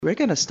We're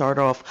going to start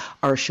off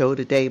our show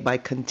today by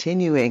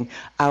continuing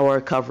our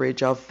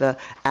coverage of the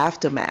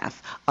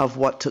aftermath of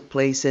what took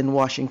place in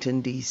Washington,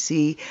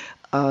 D.C.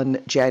 on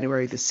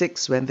January the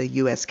 6th when the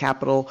U.S.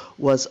 Capitol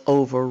was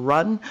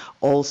overrun.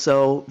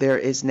 Also, there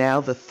is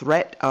now the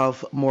threat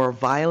of more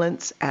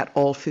violence at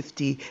all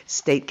 50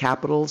 state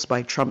capitals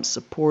by Trump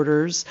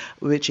supporters,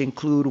 which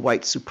include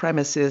white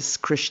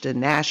supremacists, Christian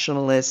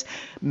nationalists,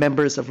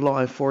 members of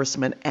law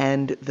enforcement,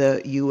 and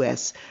the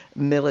U.S.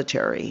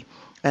 military.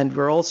 And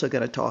we're also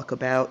going to talk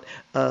about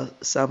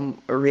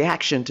some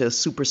reaction to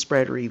super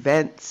spreader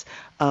events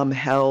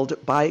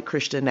held by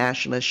Christian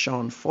nationalist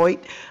Sean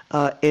Feucht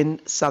in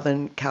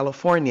Southern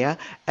California,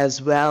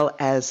 as well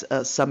as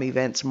some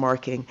events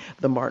marking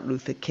the Martin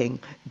Luther King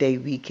Day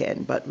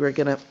weekend. But we're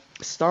going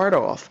to start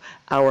off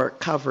our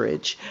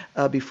coverage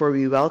before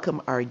we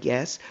welcome our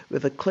guests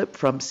with a clip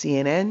from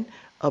CNN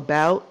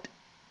about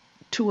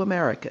two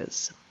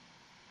Americas.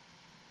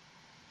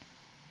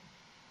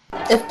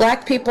 If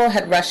Black people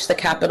had rushed the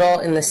Capitol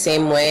in the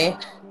same way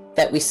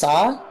that we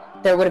saw,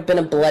 there would have been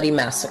a bloody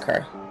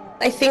massacre.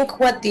 I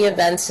think what the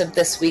events of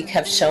this week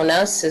have shown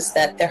us is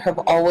that there have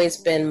always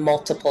been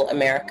multiple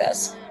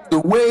Americas.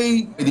 The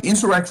way the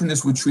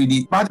insurrectionists were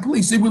treated by the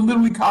police, they were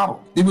literally coddled.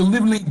 They were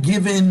literally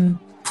given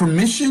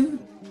permission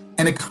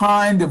and a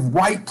kind of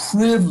white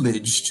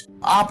privileged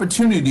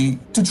opportunity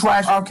to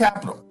trash our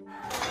Capitol.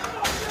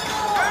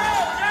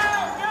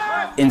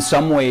 In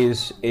some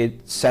ways,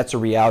 it sets a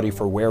reality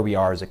for where we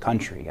are as a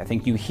country. I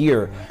think you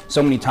hear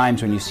so many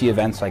times when you see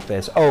events like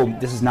this, oh,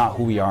 this is not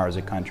who we are as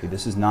a country.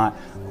 This is not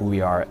who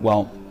we are.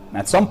 Well,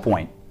 at some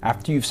point,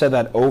 after you've said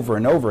that over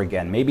and over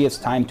again, maybe it's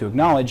time to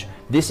acknowledge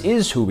this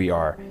is who we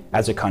are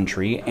as a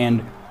country,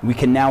 and we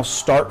can now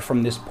start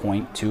from this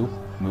point to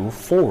move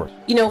forward.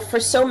 You know, for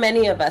so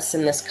many of us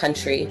in this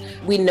country,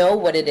 we know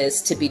what it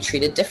is to be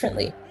treated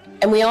differently.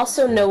 And we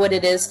also know what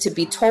it is to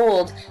be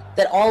told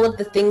that all of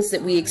the things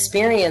that we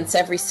experience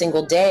every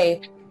single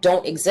day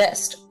don't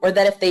exist, or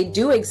that if they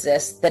do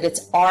exist, that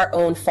it's our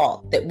own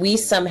fault, that we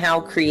somehow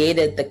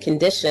created the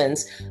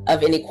conditions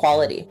of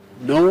inequality.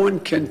 No one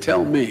can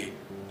tell me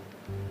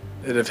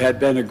that if had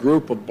been a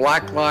group of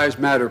Black Lives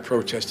Matter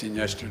protesting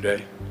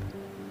yesterday,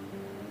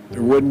 they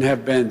wouldn't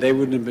have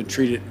been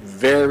treated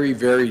very,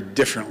 very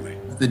differently.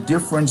 The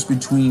difference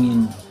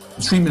between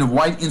treatment of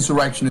white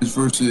insurrectionists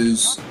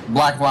versus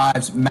Black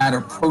Lives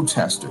Matter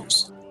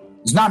protesters.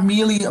 It's not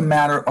merely a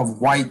matter of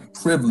white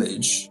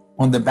privilege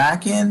on the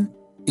back end,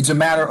 it's a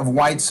matter of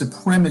white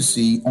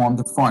supremacy on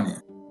the front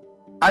end.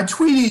 I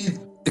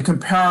tweeted the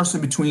comparison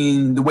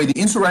between the way the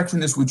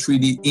insurrectionists were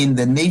treated in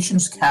the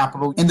nation's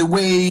capital and the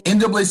way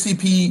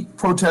NAACP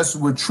protesters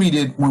were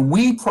treated when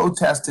we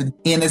protested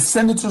in a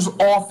senator's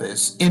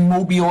office in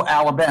Mobile,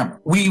 Alabama.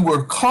 We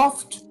were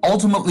cuffed,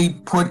 ultimately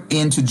put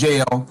into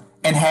jail,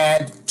 and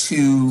had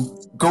to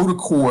go to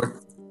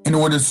court in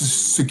order to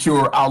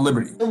secure our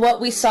liberty. What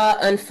we saw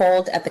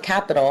unfold at the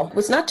Capitol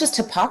was not just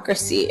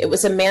hypocrisy, it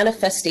was a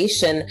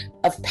manifestation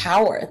of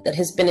power that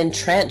has been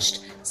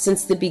entrenched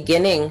since the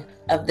beginning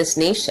of this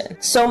nation.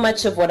 So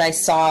much of what I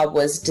saw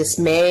was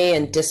dismay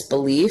and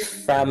disbelief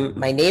from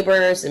my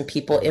neighbors and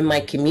people in my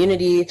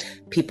community,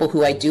 people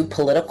who I do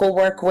political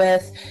work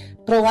with,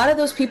 but a lot of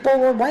those people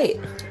were white.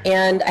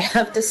 And I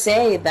have to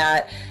say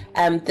that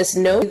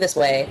this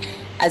way,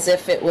 as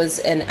if it was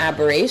an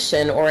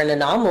aberration or an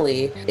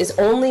anomaly, is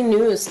only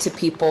news to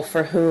people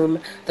for whom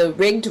the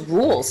rigged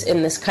rules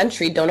in this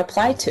country don't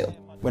apply to.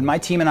 When my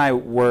team and I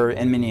were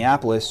in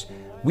Minneapolis,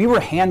 we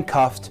were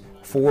handcuffed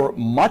for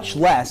much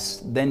less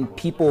than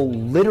people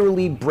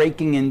literally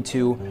breaking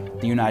into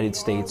the United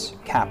States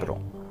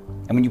Capitol.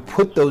 And when you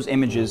put those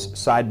images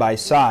side by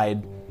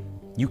side,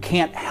 you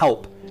can't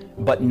help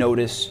but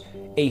notice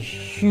a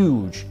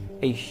huge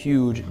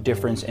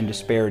difference in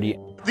disparity.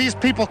 These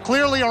people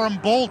clearly are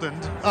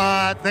emboldened.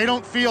 They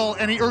don't feel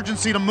any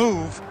urgency to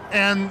move.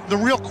 And the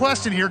real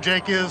question here,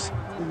 Jake, is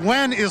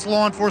when is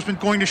law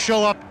enforcement going to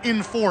show up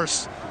in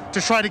force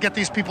to try to get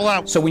these people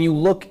out? So when you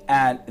look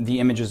at the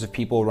images of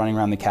people running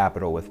around the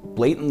Capitol with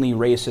blatantly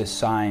racist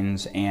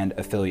signs and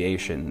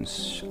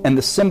affiliations, and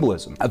the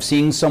symbolism of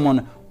seeing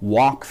someone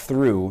walk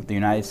through the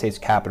United States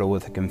Capitol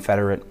with a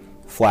Confederate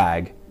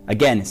flag,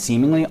 again,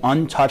 seemingly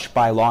untouched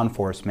by law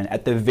enforcement,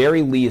 at the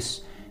very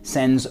least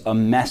sends a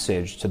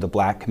message to the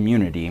Black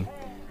community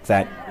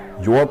that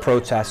your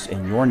protests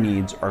and your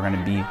needs are going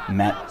to be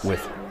met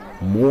with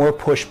more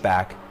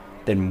pushback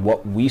than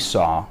what we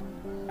saw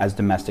as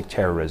domestic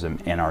terrorism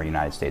in our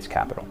United States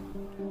Capitol.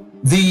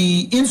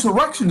 The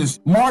insurrectionists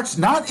marched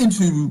not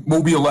into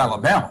Mobile,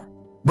 Alabama,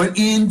 but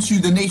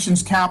into the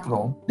nation's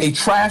capital. They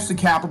trashed the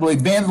Capitol, they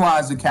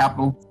vandalized the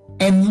Capitol,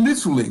 and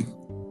literally,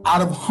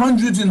 out of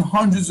hundreds and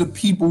hundreds of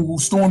people who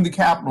stormed the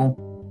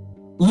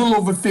Capitol, a little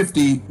over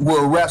 50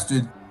 were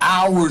arrested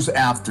hours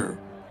after.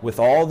 With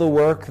all the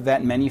work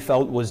that many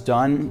felt was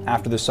done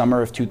after the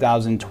summer of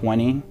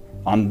 2020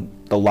 on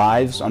the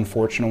lives,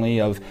 unfortunately,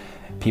 of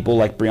people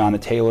like Breonna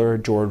Taylor,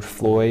 George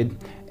Floyd,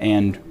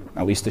 and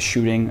at least the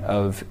shooting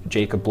of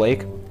Jacob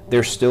Blake,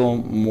 there's still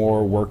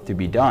more work to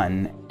be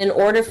done. In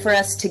order for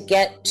us to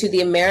get to the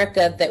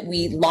America that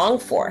we long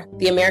for,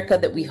 the America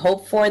that we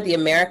hope for, the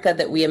America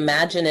that we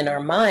imagine in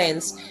our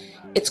minds,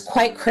 it's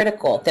quite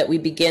critical that we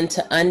begin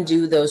to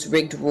undo those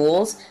rigged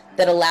rules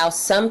that allow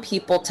some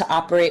people to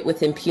operate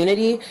with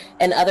impunity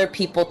and other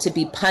people to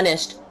be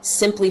punished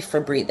simply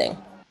for breathing.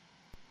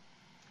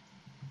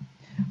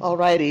 All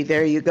righty,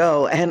 there you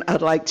go. And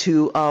I'd like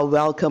to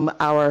welcome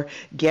our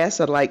guest.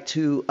 I'd like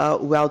to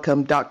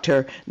welcome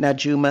Dr.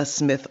 Najuma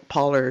Smith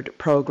Pollard,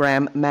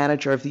 Program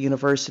Manager of the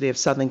University of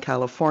Southern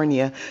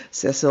California,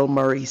 Cecil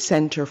Murray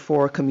Center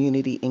for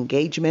Community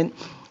Engagement.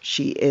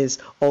 She is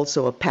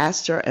also a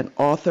pastor, an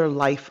author,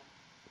 life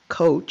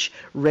coach,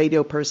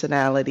 radio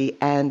personality,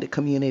 and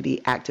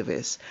community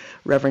activist.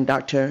 Reverend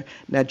Dr.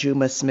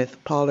 Najuma Smith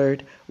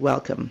Pollard,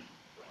 welcome.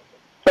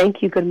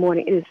 Thank you. Good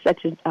morning. It is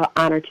such an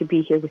honor to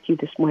be here with you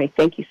this morning.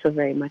 Thank you so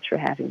very much for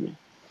having me.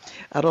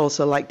 I'd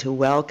also like to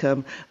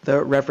welcome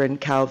the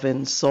Reverend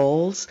Calvin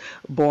Souls,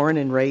 born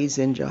and raised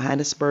in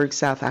Johannesburg,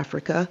 South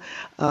Africa.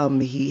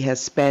 He has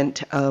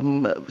spent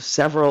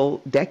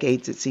several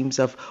decades, it seems,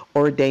 of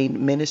ordained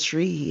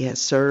ministry. He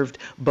has served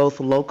both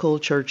local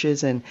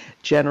churches and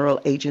general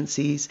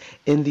agencies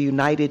in the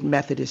United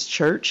Methodist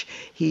Church.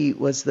 He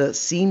was the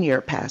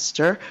senior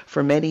pastor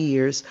for many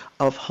years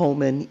of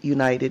Holman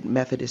United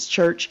Methodist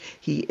Church.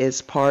 He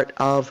is part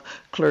of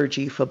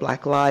Clergy for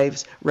Black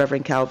Lives.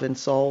 Reverend Calvin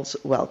Souls,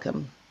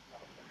 welcome.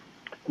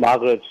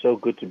 Margaret, so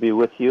good to be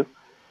with you.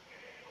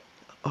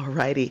 All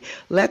righty.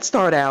 Let's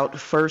start out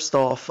first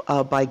off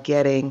by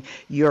getting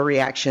your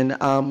reaction.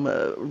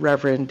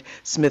 Reverend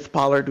Smith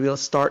Pollard, we'll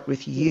start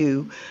with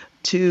you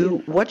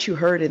to what you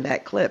heard in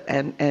that clip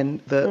and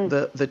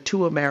the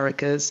two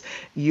Americas,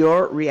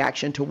 your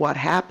reaction to what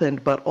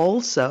happened, but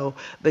also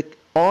the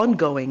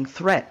ongoing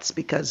threats,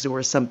 because there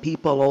were some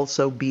people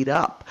also beat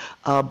up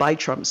by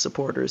Trump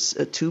supporters,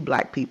 two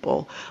black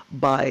people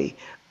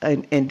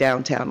in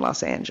downtown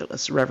Los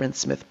Angeles. Reverend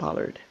Smith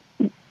Pollard.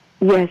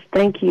 Yes,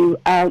 thank you.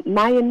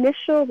 My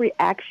initial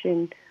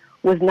reaction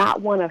was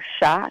not one of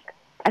shock.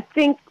 I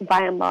think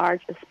by and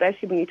large,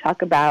 especially when you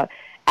talk about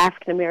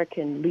African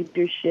American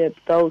leadership,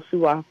 those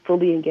who are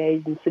fully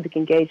engaged in civic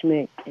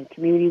engagement and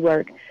community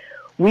work,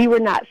 we were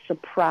not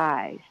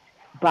surprised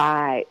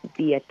by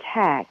the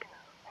attack,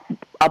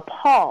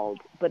 appalled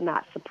but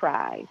not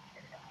surprised,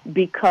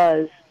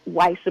 because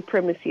white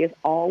supremacy has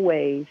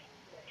always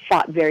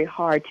fought very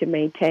hard to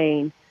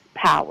maintain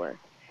power.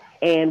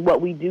 And what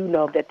we do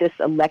know that this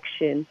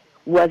election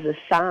was a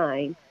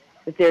sign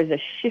that there's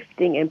a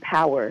shifting in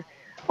power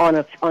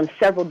on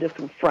several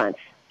different fronts.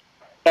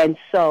 And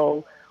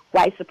so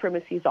white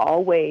supremacy has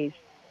always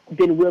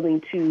been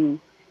willing to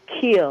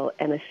kill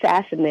and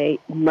assassinate,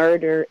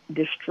 murder,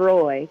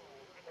 destroy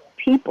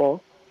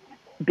people,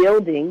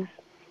 buildings,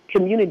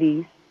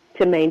 communities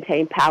to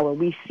maintain power.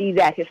 We see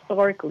that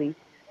historically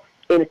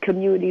in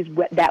communities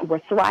that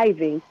were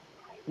thriving,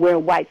 where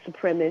white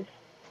supremacists,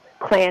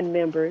 Klan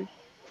members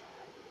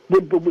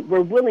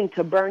were willing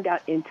to burn down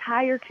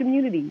entire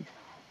communities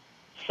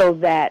so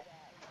that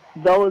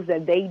those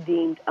that they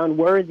deemed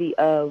unworthy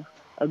of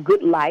a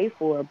good life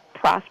or a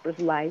prosperous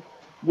life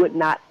would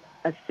not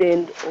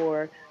ascend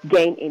or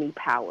gain any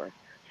power.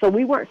 So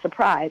we weren't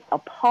surprised,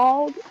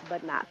 appalled,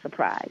 but not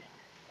surprised.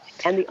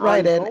 And the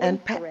ongoing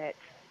threats.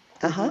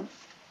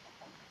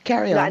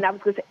 Carry on. And I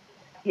was going to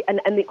say,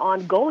 and the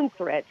ongoing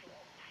threats,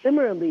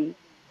 similarly,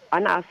 are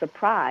not a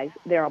surprise.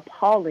 They're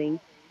appalling.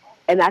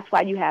 And that's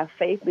why you have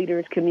faith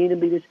leaders, community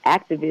leaders,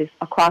 activists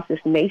across this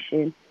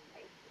nation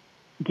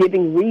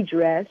giving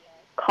redress,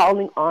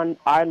 calling on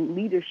our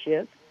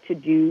leadership to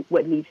do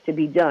what needs to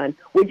be done.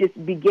 We're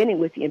just beginning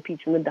with the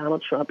impeachment of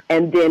Donald Trump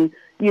and then,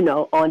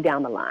 on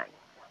down the line.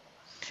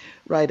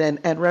 Right,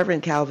 and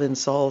Reverend Calvin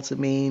Souls,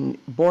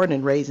 born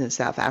and raised in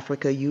South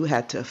Africa, you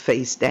had to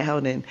face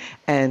down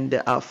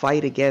and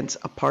fight against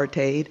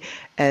apartheid,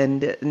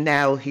 and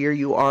now here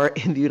you are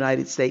in the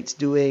United States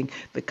doing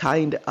the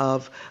kind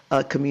of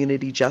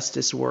community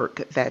justice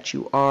work that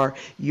you are.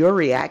 Your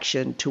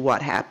reaction to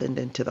what happened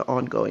and to the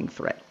ongoing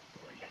threat?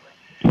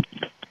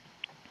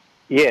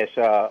 Yes,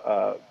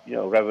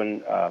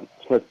 Reverend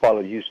Smith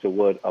Pollard used the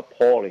word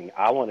appalling.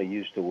 I want to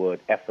use the word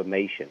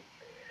affirmation.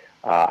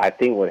 I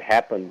think what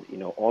happened,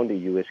 on the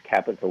U.S.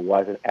 Capitol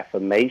was an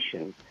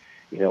affirmation,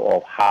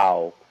 of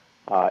how,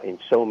 in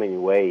so many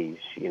ways,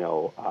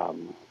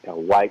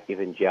 white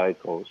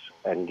evangelicals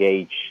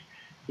engage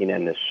in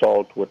an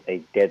assault with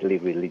a deadly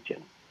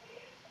religion,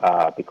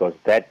 because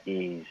that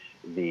is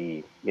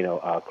the,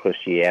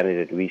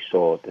 Christianity that we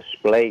saw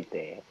displayed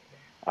there.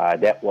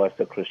 That was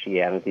the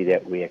Christianity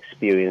that we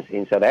experienced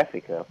in South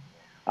Africa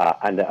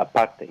under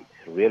apartheid.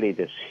 Really,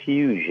 this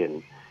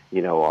fusion,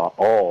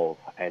 of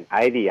an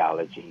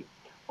ideology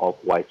of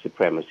white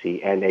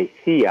supremacy and a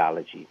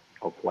theology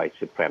of white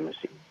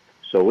supremacy.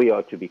 So we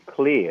ought to be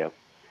clear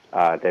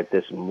that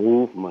this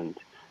movement,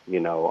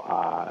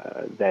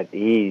 that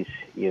is,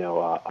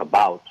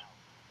 about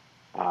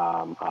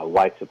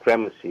white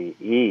supremacy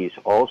is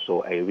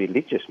also a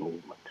religious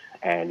movement,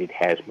 and it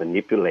has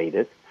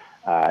manipulated,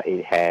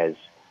 it has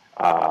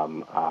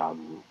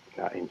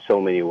in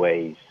so many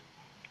ways,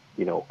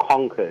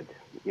 conquered,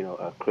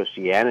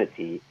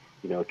 Christianity,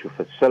 to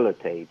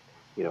facilitate,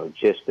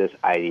 just this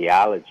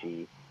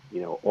ideology,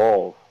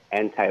 of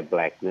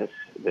anti-blackness,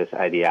 this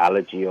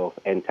ideology of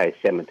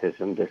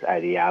anti-Semitism, this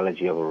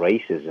ideology of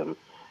racism,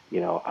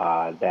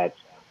 that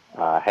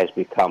has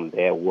become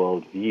their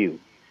worldview,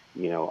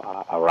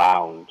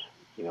 around,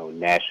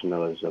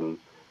 nationalism,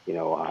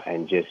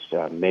 and just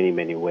many,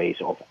 many ways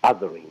of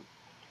othering,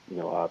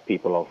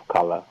 people of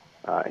color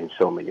in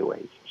so many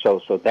ways. So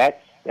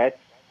that's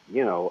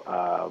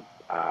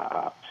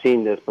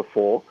seen this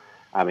before.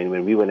 I mean,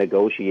 when we were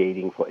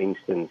negotiating, for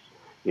instance,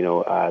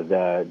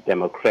 the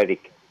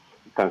democratic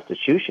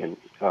constitution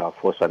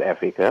for South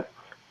Africa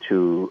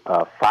to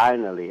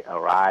finally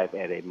arrive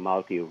at a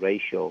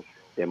multiracial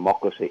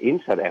democracy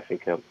in South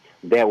Africa,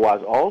 there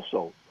was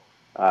also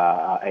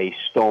a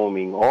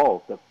storming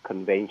of the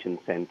convention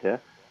center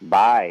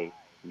by,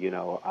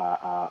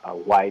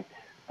 white,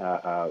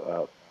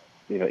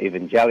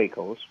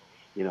 evangelicals,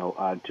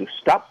 to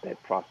stop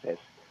that process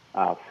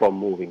from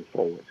moving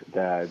forward.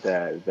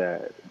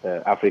 The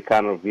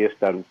Afrikaner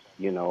Weerstand,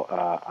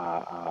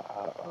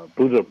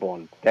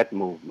 Broederbond, that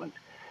movement,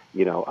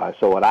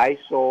 so what I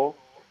saw,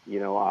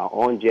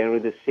 on January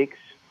the 6th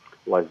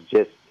was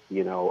just,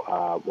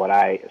 what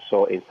I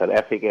saw in South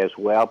Africa as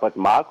well. But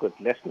Margaret,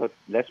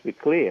 let's be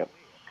clear,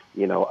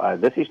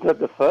 this is not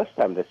the first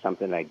time that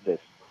something like this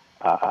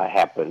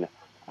happened.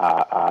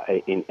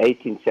 In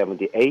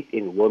 1878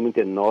 in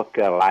Wilmington, North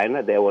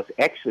Carolina, there was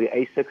actually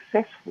a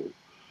successful,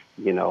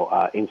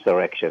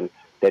 insurrection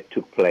that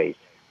took place,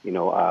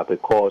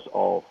 because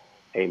of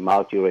a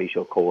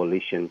multiracial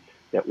coalition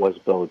that was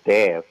built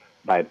there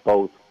by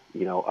both,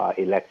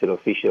 elected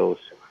officials,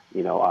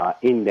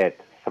 in that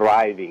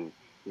thriving,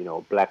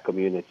 black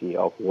community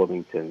of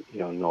Wilmington,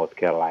 North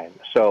Carolina.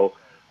 So,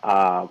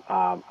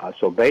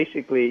 so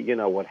basically,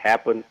 what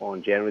happened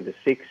on January the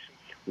 6th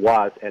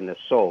was an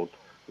assault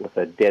with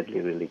a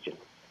deadly religion.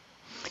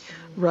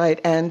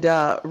 Right. And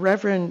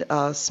Reverend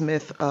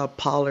Smith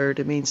Pollard,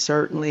 I mean,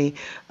 certainly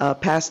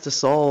Pastor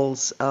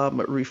Sauls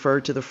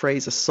referred to the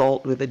phrase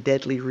assault with a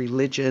deadly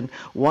religion.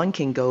 One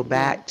can go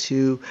back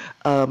to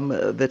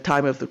the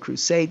time of the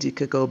Crusades. You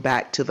could go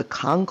back to the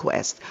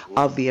conquest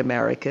of the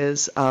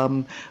Americas,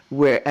 and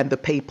the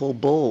papal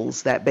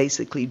bulls that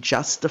basically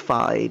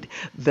justified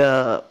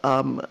the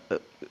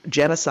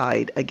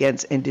genocide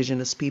against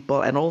indigenous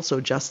people and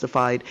also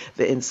justified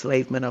the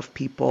enslavement of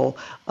people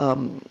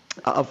from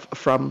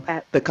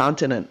the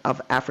continent of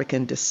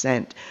African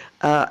descent.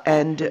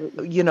 And,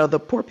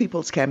 the Poor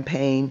People's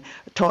Campaign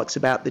talks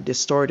about the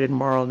distorted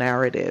moral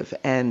narrative.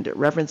 And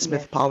Reverend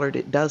Smith Pollard,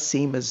 it does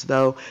seem as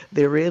though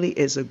there really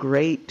is a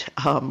great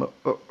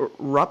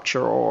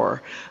rupture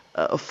or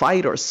a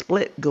fight or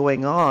split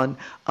going on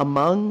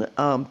among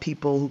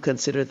people who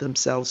consider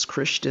themselves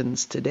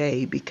Christians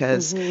today,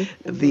 because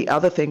the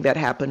other thing that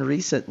happened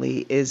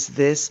recently is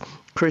this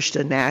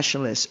Christian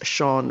nationalist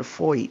Sean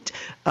Feucht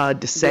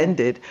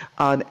descended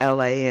on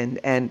LA,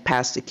 and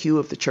Pastor Q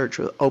of the Church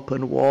with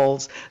Open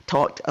Walls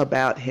talked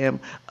about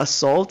him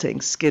assaulting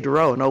Skid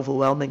Row, an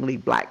overwhelmingly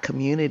black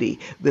community,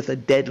 with a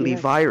deadly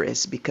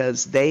virus,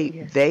 because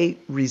they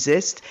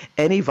resist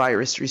any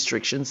virus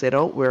restrictions. They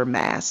don't wear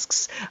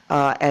masks,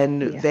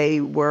 and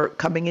they were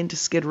coming into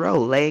Skid Row,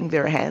 laying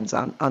their hands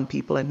on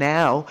people, and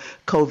now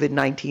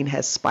COVID-19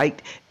 has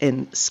spiked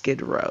in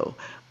Skid Row.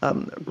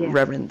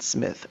 Reverend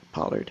Smith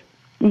Pollard.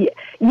 Yeah,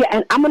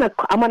 and I'm gonna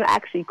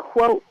actually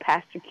quote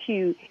Pastor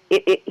Q.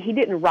 He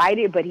didn't write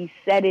it, but he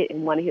said it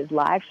in one of his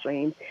live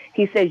streams.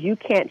 He says you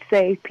can't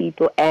save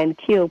people and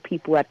kill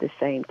people at the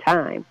same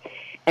time.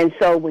 And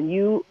so when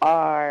you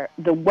are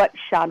what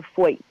Sean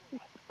Feucht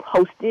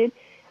hosted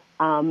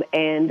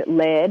and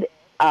led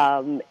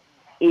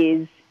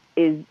is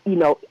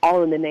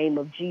all in the name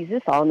of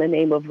Jesus, all in the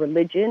name of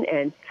religion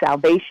and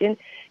salvation.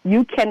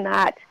 You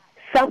cannot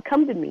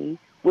come to me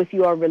with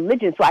your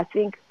religion. So I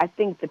think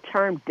the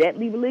term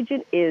deadly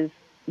religion is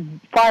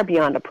far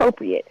beyond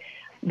appropriate,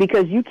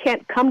 because you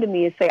can't come to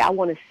me and say, I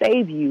want to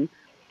save you,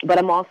 but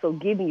I'm also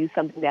giving you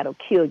something that'll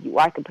kill you,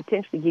 or I could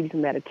potentially give you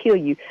something that'll kill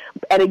you.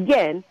 And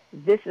again,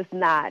 this is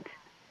not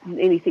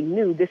anything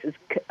new. This is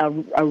a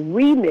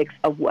remix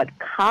of what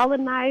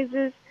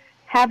colonizers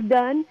have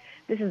done.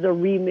 This is a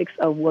remix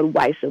of what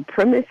white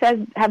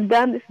supremacists have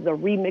done. This is a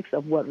remix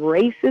of what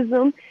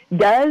racism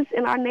does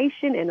in our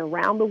nation and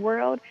around the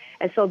world.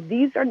 And so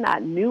these are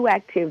not new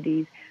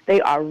activities.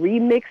 They are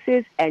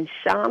remixes, and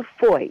Sean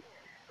Feucht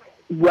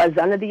was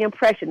under the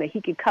impression that he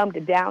could come to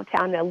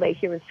downtown L.A.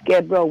 here in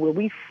Skid Row, where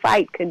we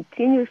fight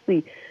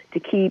continuously to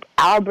keep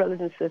our brothers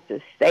and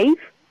sisters safe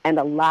and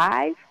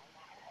alive,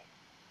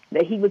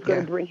 that he was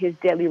going to bring his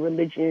deadly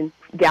religion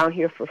down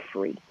here for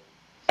free.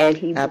 And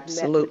he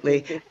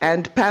absolutely.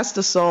 And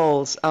Pastor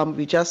Sauls,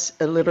 we just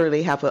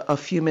literally have a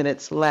few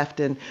minutes left,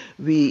 and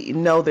we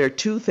know there are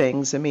two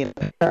things. I mean,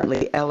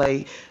 apparently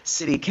LA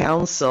City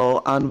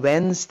Council on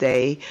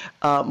Wednesday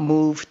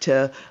moved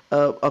to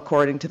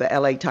according to the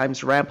LA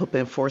Times, ramp up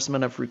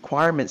enforcement of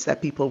requirements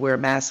that people wear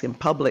masks in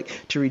public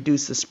to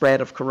reduce the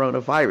spread of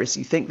coronavirus.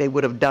 You think they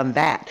would have done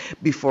that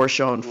before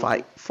Sean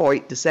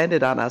Feucht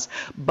descended on us.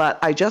 But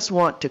I just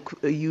want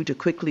you to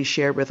quickly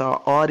share with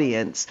our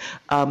audience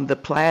the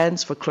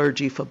plans for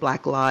Clergy for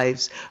Black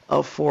Lives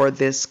for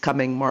this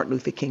coming Martin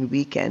Luther King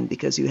weekend,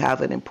 because you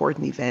have an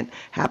important event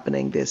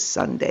happening this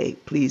Sunday.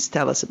 Please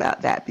tell us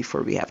about that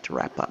before we have to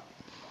wrap up.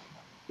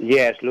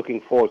 Yes,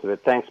 looking forward to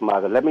it. Thanks,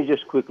 Martha. Let me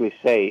just quickly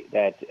say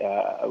that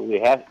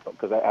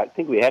because I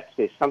think we have to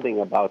say something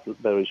about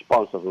the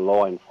response of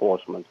law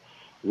enforcement.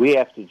 We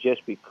have to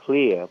just be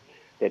clear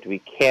that we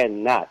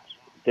cannot.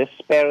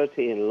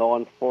 Disparity in law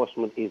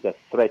enforcement is a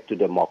threat to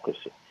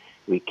democracy.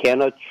 We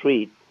cannot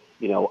treat,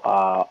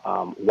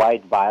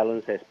 white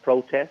violence as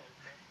protest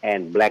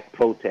and black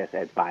protest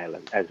as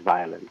violence.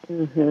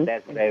 Mm-hmm.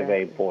 That's very,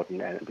 very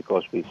important, and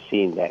because we've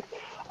seen that.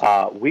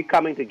 We're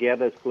coming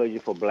together as Clergy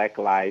for Black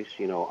Lives,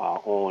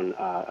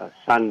 on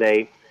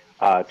Sunday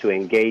to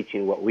engage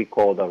in what we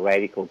call the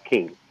Radical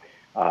King.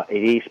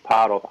 It is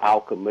part of our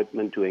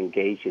commitment to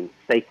engage in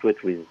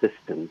sacred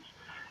resistance,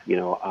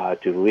 to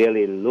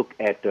really look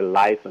at the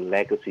life and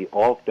legacy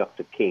of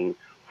Dr. King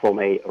from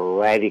a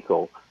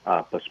radical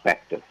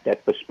perspective.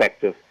 That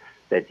perspective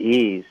that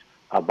is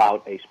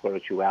about a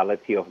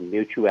spirituality of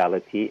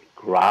mutuality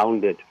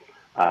grounded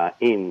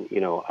in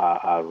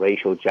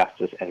racial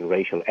justice and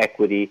racial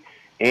equity,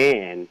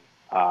 and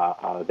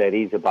that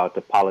is about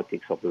the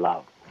politics of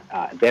love.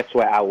 That's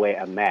why I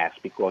wear a mask,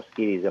 because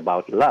it is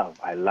about love.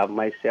 I love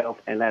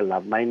myself and I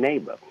love my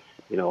neighbor.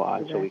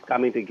 So we're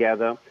coming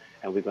together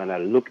and we're going to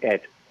look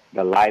at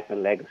the life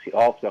and legacy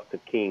of Dr.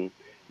 King.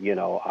 We're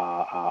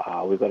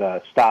going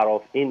to start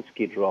off in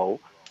Skid Row,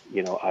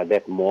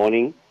 that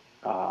morning,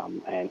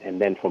 and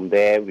then from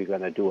there we're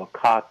going to do a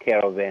car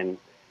caravan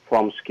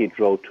from Skid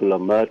Row to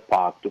Leimert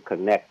Park to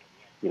connect,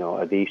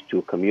 these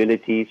two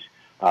communities.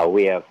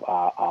 We have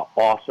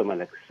awesome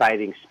and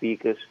exciting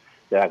speakers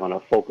that are going to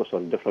focus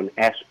on different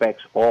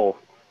aspects of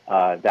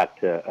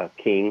Dr.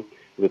 King.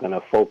 We're going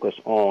to focus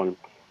on,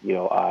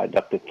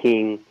 Dr.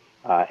 King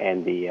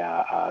and the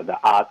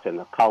arts and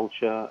the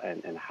culture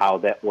and how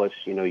that was,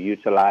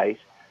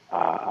 utilized.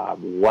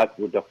 What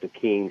would Dr.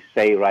 King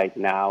say right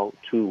now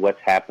to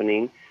what's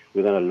happening?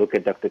 We're going to look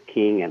at Dr.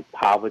 King and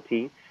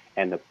poverty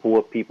and the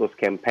Poor People's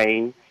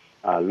Campaign,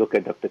 look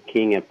at Dr.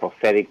 King and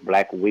prophetic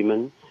black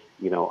women,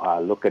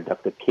 look at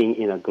Dr. King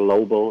in a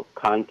global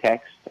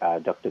context,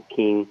 Dr.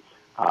 King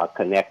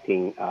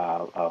connecting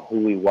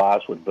who he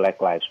was with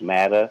Black Lives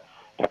Matter,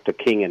 Dr.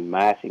 King and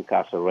mass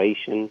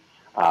incarceration,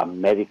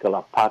 medical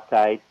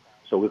apartheid.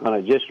 So we're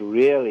going to just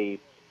really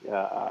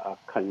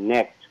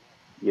connect,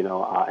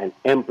 and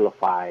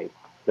amplify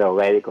the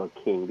Radical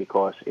King,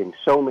 because in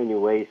so many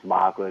ways,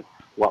 Margaret,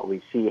 what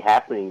we see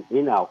happening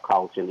in our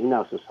culture and in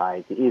our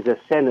society is a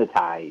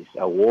sanitized,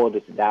 a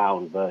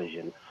watered-down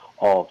version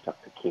of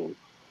Dr. King.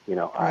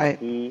 Right.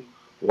 He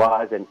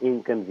was an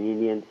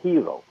inconvenient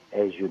hero,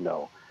 as you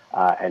know,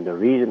 and the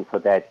reason for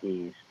that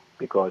is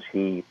because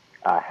he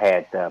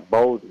had the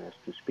boldness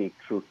to speak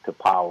truth to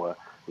power,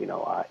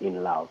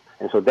 in love.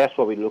 And so that's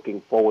what we're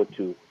looking forward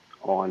to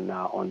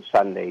on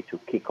Sunday to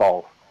kick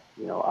off,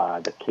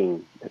 the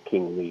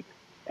King Week.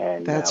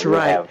 And that's we'll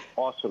right. have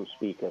awesome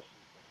speakers,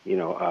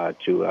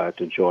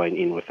 to join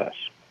in with us.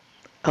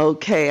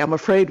 Okay, I'm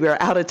afraid we're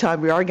out of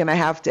time. We are going to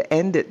have to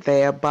end it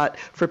there. But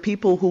for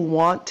people who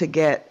want to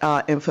get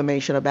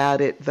information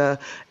about it, the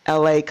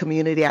LA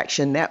Community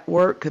Action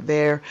Network,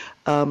 their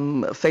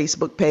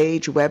Facebook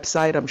page,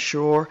 website, I'm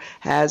sure,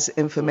 has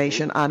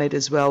information on it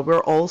as well. We're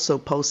also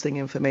posting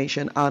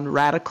information on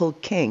Radical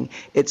King.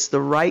 It's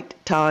the right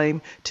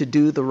time to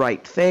do the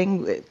right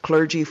thing.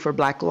 Clergy for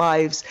Black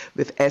Lives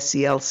with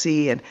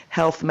SCLC and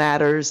Health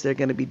Matters. They're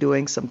going to be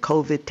doing some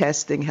COVID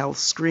testing, health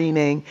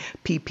screening,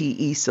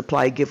 PPE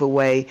supply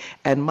giveaway,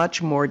 and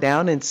much more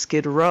down in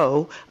Skid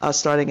Row,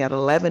 starting at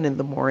 11 in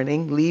the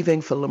morning,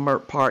 leaving for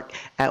Leimert Park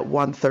at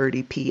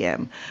 1:30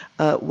 p.m.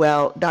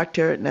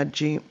 Dr.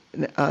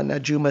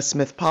 Najuma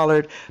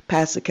Smith-Pollard,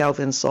 Pastor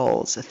Kelvin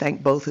Sauls,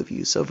 thank both of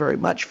you so very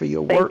much for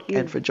your work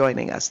and for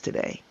joining us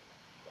today.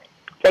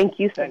 Thank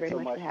you so very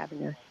much for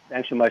having us.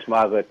 Thanks so much,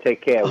 Margaret.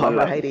 Take care. All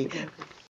righty.